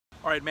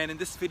All right, man, in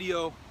this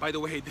video, by the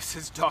way, this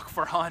is Doc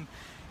Farhan.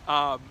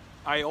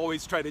 I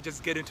always try to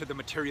just get into the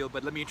material,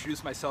 but let me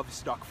introduce myself. This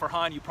is Doc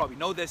Farhan. You probably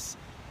know this.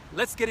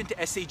 Let's get into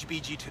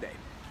SHBG today.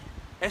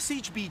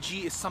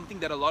 SHBG is something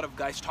that a lot of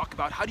guys talk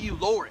about. How do you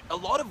lower it? A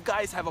lot of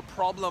guys have a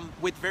problem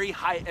with very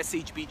high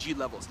SHBG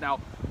levels. Now,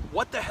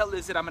 what the hell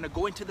is it? I'm gonna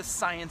go into the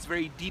science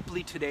very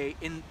deeply today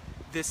in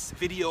this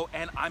video,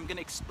 and I'm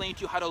gonna explain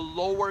to you how to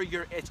lower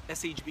your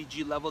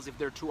SHBG levels if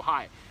they're too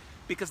high.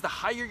 Because the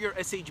higher your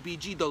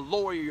SHBG, the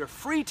lower your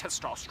free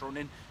testosterone,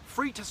 and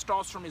free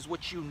testosterone is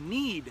what you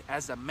need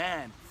as a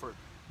man for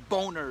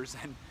boners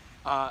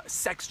and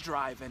sex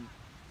drive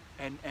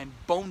and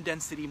bone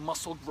density,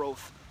 muscle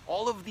growth.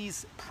 All of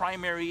these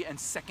primary and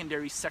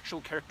secondary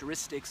sexual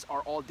characteristics are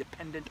all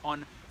dependent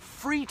on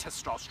free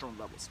testosterone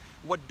levels.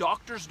 What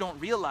doctors don't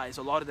realize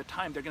a lot of the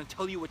time, they're going to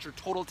tell you what your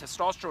total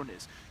testosterone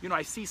is. You know,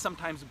 I see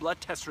sometimes blood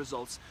test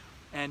results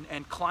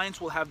and clients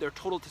will have their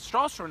total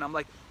testosterone. I'm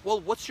like, well,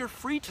 what's your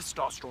free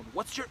testosterone?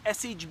 What's your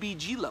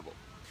SHBG level?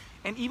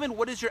 And even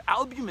what is your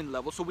albumin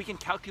level, so we can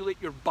calculate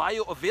your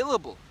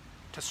bioavailable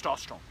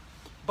testosterone.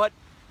 But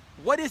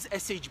what is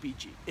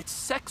SHBG? It's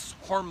sex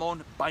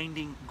hormone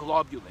binding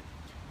globulin.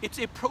 It's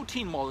a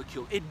protein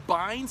molecule. It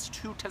binds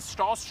to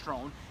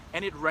testosterone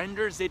and it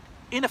renders it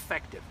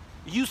ineffective,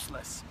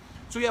 useless.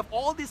 So you have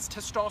all this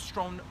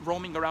testosterone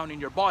roaming around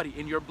in your body,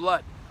 in your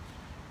blood.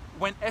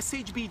 When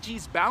SHBG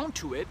is bound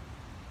to it,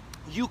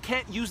 you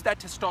can't use that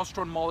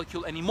testosterone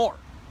molecule anymore.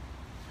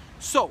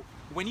 So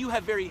when you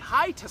have very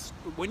high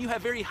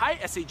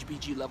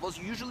SHBG levels,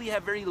 you usually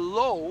have very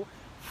low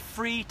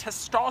free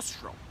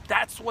testosterone.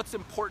 That's what's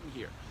important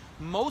here.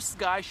 Most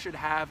guys should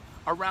have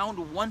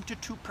around 1 to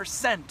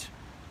 2%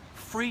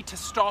 free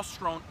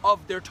testosterone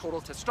of their total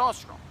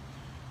testosterone.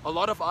 A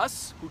lot of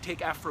us who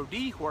take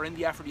aphro-d, who are in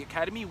the aphro-d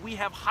Academy, we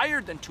have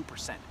higher than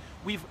 2%.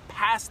 We've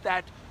passed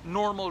that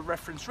normal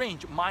reference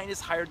range. Mine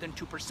is higher than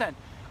 2%.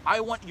 I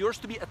want yours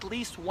to be at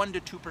least 1 to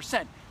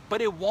 2%,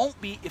 but it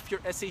won't be if your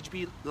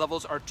SHB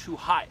levels are too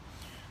high.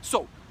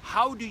 So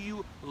how do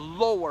you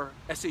lower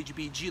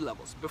SHBG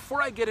levels?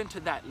 Before I get into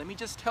that, let me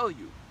just tell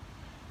you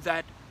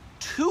that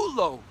too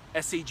low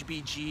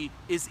SHBG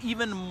is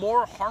even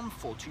more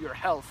harmful to your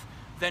health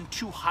than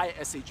too high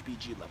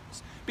SHBG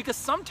levels. Because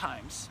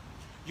sometimes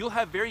you'll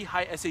have very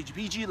high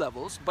SHBG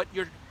levels, but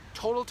your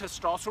total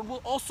testosterone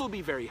will also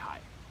be very high.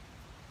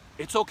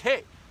 It's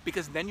okay,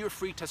 because then your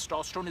free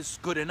testosterone is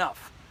good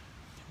enough.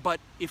 But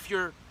if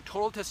your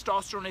total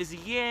testosterone is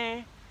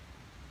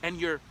and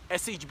your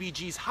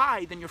SHBG is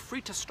high, then your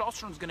free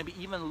testosterone is going to be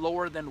even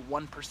lower than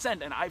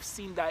 1%. And I've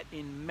seen that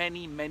in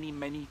many, many,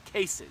 many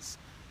cases.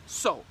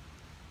 So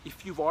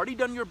if you've already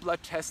done your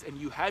blood test and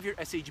you have your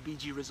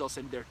SHBG results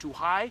and they're too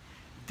high,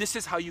 this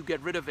is how you get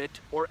rid of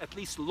it, or at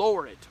least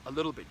lower it a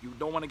little bit. You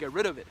don't want to get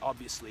rid of it,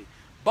 obviously.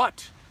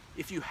 But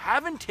if you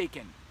haven't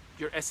taken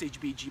your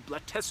SHBG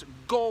blood test,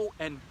 go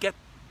and get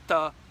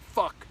the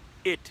fuck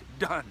it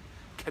done.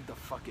 Get the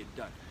fuck it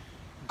done.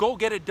 Go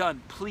get it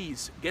done,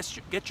 please. Get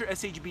your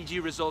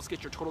SHBG results,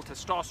 get your total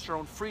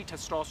testosterone, free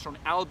testosterone,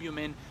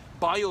 albumin,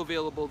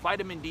 bioavailable,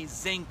 vitamin D,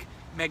 zinc,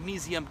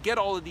 magnesium. Get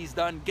all of these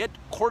done. Get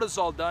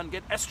cortisol done.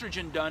 Get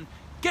estrogen done.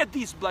 Get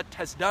these blood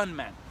tests done,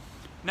 man.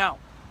 Now,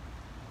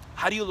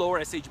 how do you lower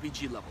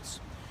SHBG levels?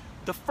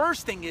 The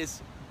first thing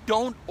is,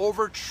 don't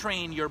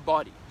overtrain your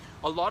body.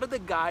 A lot of the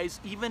guys,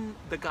 even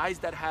the guys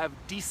that have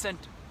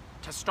decent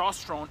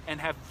testosterone and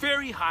have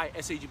very high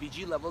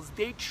SHBG levels,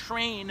 they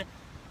train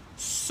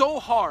so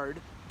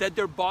hard that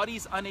their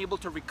body's unable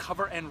to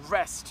recover and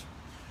rest.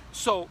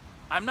 So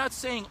I'm not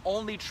saying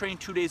only train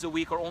 2 days a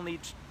week or only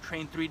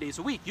train 3 days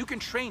a week. You can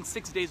train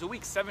 6 days a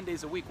week, 7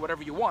 days a week,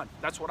 whatever you want.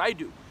 That's what I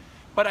do.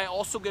 But I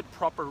also get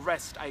proper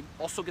rest. I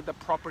also get the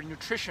proper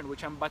nutrition,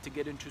 which I'm about to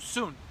get into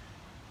soon.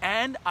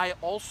 And I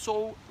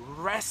also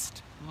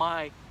rest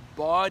my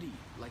body.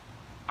 Like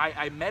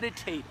I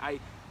meditate, I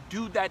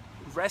do that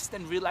rest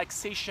and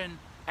relaxation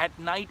at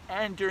night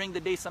and during the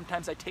day.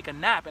 Sometimes I take a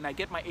nap and I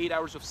get my 8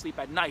 hours of sleep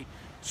at night.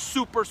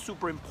 Super,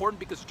 super important,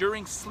 because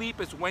during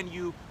sleep is when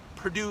you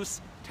produce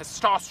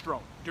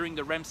testosterone, during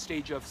the REM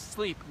stage of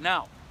sleep.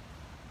 Now,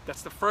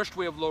 that's the first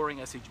way of lowering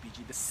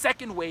SHBG. The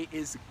second way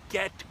is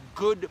get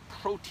good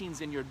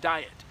proteins in your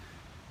diet.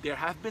 There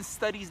have been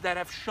studies that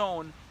have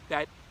shown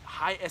that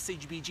high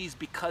SHBGs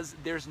because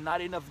there's not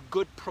enough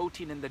good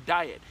protein in the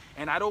diet.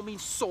 And I don't mean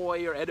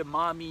soy or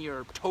edamame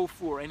or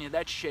tofu or any of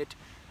that shit.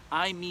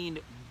 I mean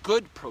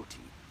good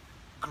protein.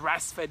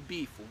 Grass-fed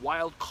beef,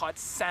 wild-caught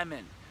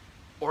salmon,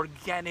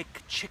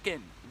 organic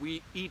chicken.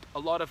 We eat a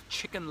lot of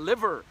chicken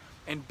liver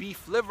and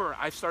beef liver.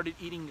 I've started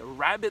eating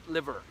rabbit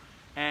liver.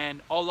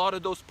 And a lot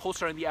of those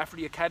posts are in the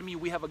aphro-d Academy.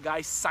 We have a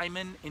guy,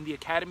 Simon, in the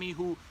Academy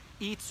who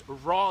eats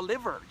raw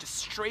liver, just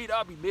straight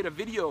up. He made a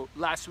video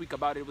last week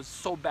about it. It was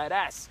so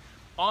badass.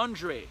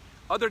 Andre,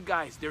 other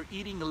guys, they're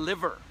eating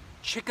liver,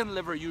 chicken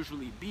liver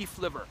usually, beef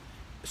liver.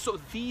 So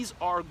these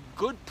are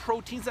good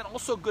proteins and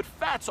also good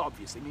fats,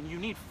 obviously. I mean, you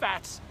need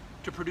fats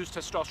to produce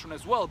testosterone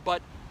as well,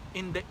 but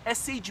in the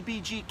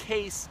SHBG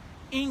case,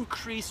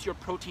 increase your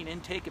protein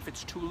intake if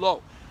it's too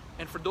low.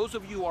 And for those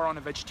of you who are on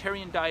a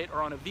vegetarian diet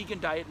or on a vegan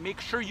diet, make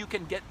sure you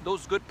can get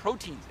those good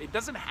proteins. It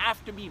doesn't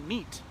have to be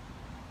meat,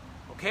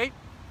 okay?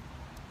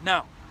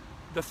 Now,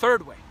 the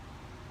third way,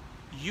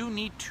 you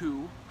need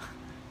to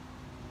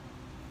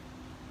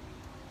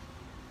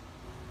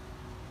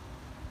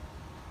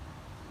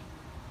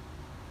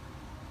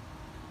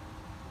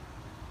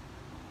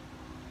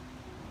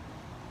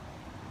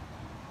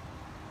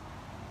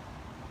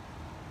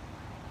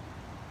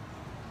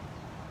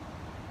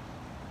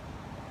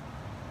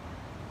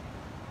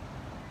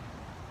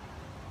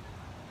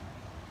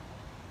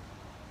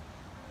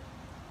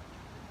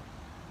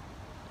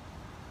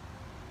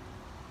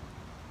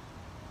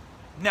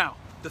Now,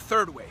 the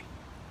third way,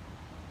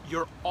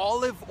 your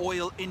olive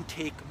oil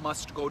intake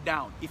must go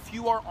down. If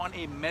you are on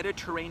a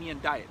Mediterranean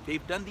diet,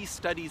 they've done these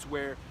studies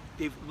where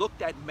they've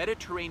looked at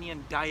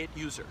Mediterranean diet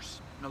users,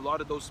 and a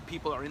lot of those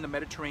people are in the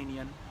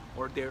Mediterranean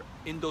or they're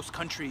in those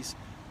countries,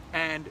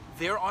 and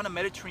they're on a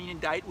Mediterranean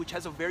diet which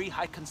has a very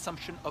high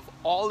consumption of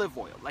olive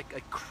oil, like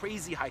a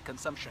crazy high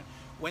consumption.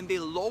 When they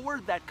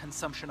lower that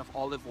consumption of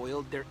olive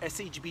oil, their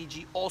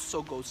SHBG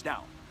also goes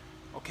down.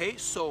 Okay,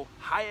 so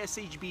high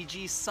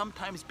SHBG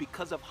sometimes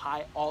because of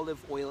high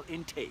olive oil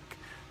intake.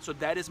 So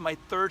that is my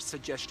third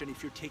suggestion.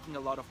 If you're taking a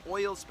lot of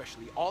oil,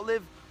 especially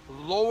olive,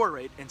 lower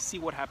it and see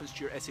what happens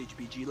to your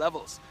SHBG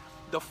levels.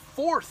 The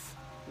fourth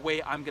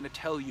way I'm going to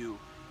tell you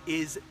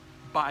is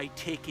by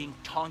taking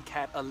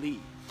Tongkat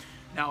Ali.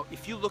 Now,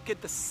 if you look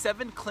at the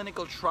 7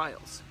 clinical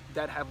trials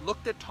that have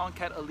looked at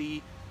Tongkat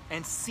Ali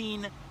and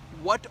seen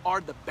what are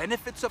the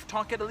benefits of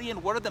Tongkat Ali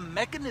and what are the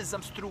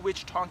mechanisms through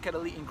which Tongkat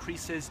Ali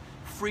increases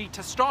free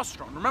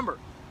testosterone. Remember,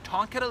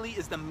 Tongkat Ali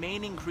is the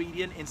main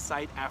ingredient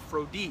inside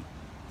aphro-d.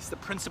 It's the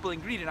principal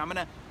ingredient. I'm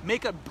gonna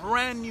make a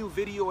brand new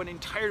video, an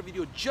entire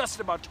video just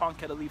about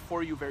Tongkat Ali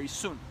for you very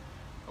soon.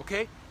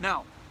 Okay?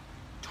 Now,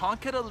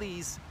 Tongkat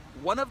Ali's,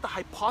 one of the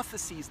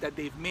hypotheses that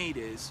they've made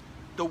is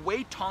the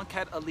way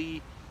Tongkat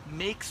Ali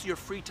makes your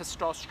free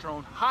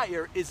testosterone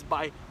higher is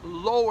by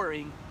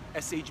lowering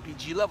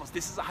SHBG levels.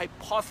 This is a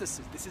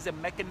hypothesis. This is a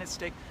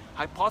mechanistic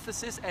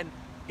hypothesis, and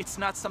it's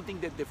not something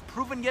that they've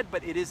proven yet,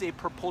 but it is a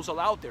proposal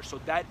out there. So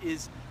that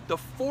is the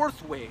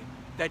fourth way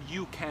that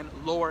you can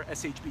lower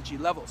SHBG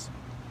levels.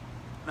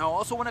 Now, I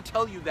also want to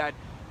tell you that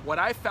what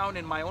I found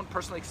in my own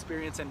personal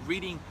experience and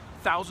reading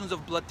thousands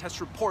of blood test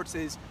reports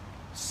is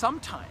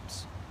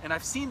sometimes, and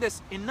I've seen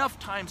this enough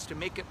times to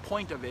make a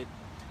point of it,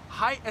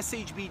 high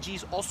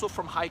SHBGs also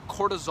from high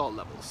cortisol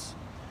levels.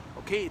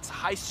 Okay, it's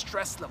high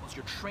stress levels.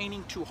 You're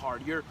training too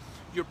hard. You're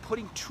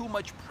putting too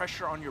much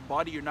pressure on your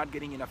body. You're not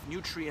getting enough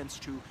nutrients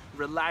to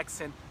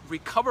relax and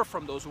recover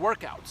from those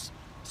workouts,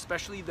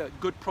 especially the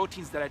good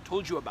proteins that I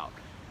told you about.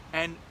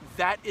 And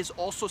that is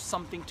also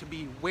something to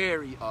be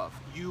wary of.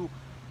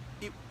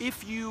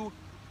 If you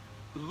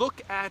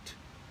look at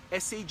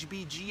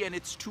SHBG and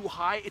it's too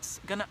high,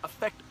 it's gonna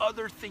affect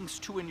other things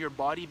too in your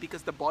body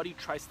because the body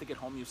tries to get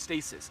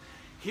homeostasis.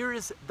 Here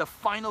is the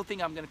final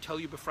thing I'm gonna tell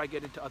you before I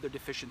get into other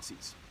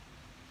deficiencies.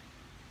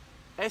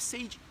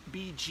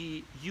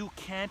 SHBG you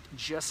can't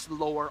just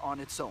lower on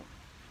its own.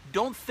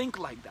 Don't think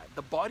like that.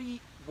 The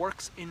body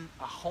works in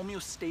a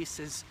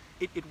homeostasis.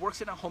 It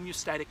works in a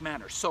homeostatic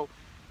manner. So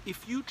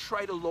if you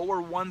try to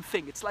lower one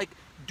thing, it's like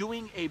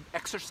doing a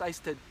exercise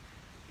to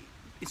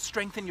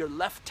strengthen your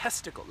left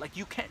testicle. Like,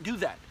 you can't do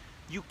that.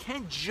 You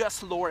can't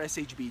just lower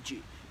SHBG,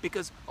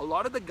 because a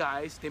lot of the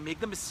guys, they make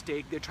the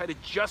mistake, they try to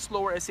just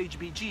lower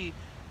SHBG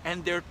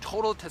and their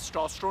total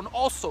testosterone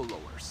also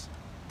lowers.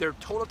 Their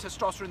total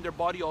testosterone in their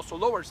body also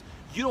lowers.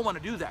 You don't want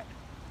to do that.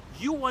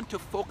 You want to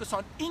focus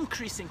on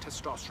increasing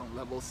testosterone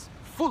levels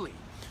fully.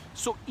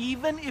 So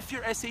even if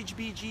your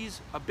SHBG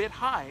is a bit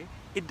high,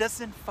 it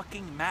doesn't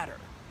fucking matter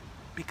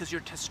because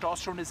your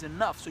testosterone is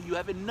enough. So you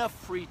have enough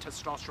free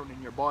testosterone in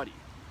your body.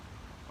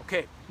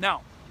 Okay,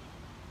 now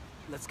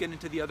let's get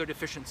into the other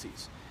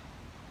deficiencies.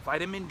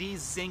 Vitamin D,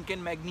 zinc,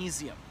 and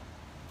magnesium.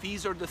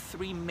 These are the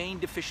 3 main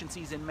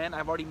deficiencies in men.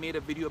 I've already made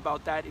a video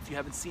about that. If you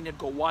haven't seen it,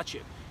 go watch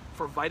it.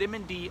 For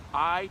vitamin D,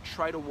 I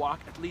try to walk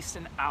at least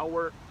an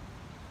hour,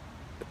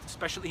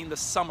 especially in the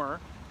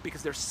summer,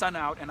 because there's sun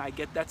out and I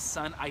get that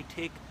sun. I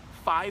take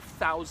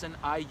 5,000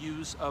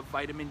 IUs of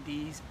vitamin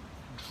D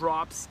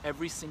drops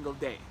every single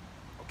day.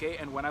 Okay,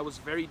 and when I was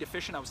very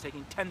deficient, I was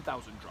taking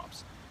 10,000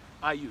 drops,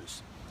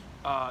 IUs,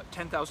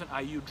 10,000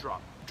 IU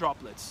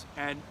droplets.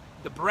 And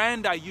the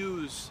brand I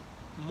use,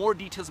 more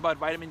details about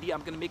vitamin D,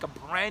 I'm gonna make a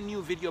brand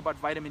new video about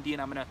vitamin D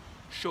and I'm gonna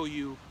show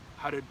you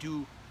how to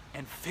do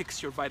and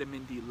fix your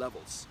vitamin D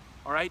levels.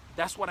 All right,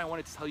 that's what I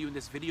wanted to tell you in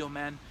this video,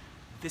 man.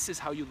 This is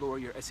how you lower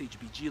your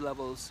SHBG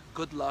levels.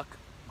 Good luck,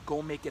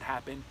 go make it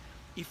happen.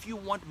 If you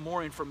want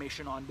more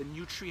information on the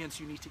nutrients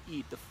you need to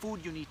eat, the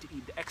food you need to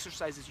eat, the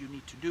exercises you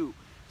need to do,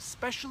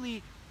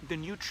 especially the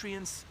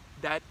nutrients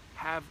that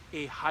have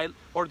a high,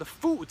 or the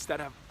foods that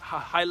have a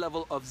high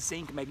level of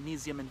zinc,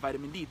 magnesium, and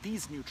vitamin D,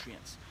 these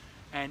nutrients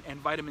and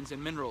vitamins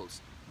and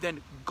minerals,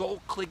 then go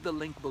click the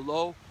link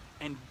below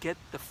and get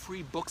the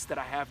free books that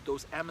I have,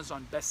 those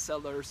Amazon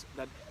bestsellers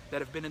that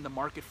have been in the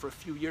market for a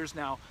few years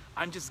now.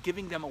 I'm just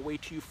giving them away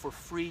to you for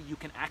free. You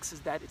can access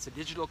that. It's a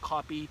digital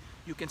copy.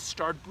 You can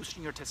start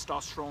boosting your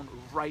testosterone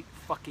right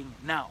fucking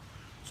now.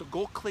 So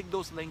go click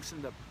those links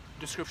in the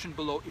description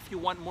below if you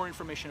want more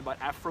information about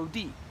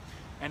aphro-d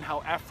and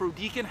how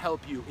aphro-d can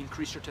help you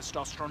increase your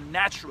testosterone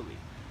naturally,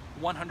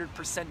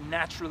 100%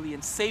 naturally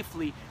and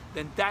safely.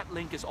 Then that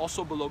link is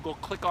also below. Go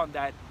click on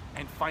that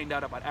and find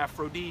out about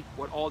aphro-d,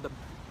 what all the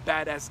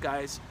badass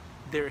guys,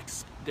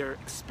 their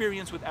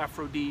experience with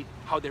aphro-d,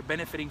 how they're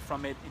benefiting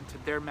from it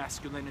into their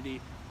masculinity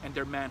and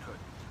their manhood.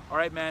 All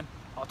right, man,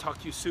 I'll talk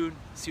to you soon.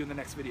 See you in the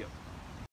next video.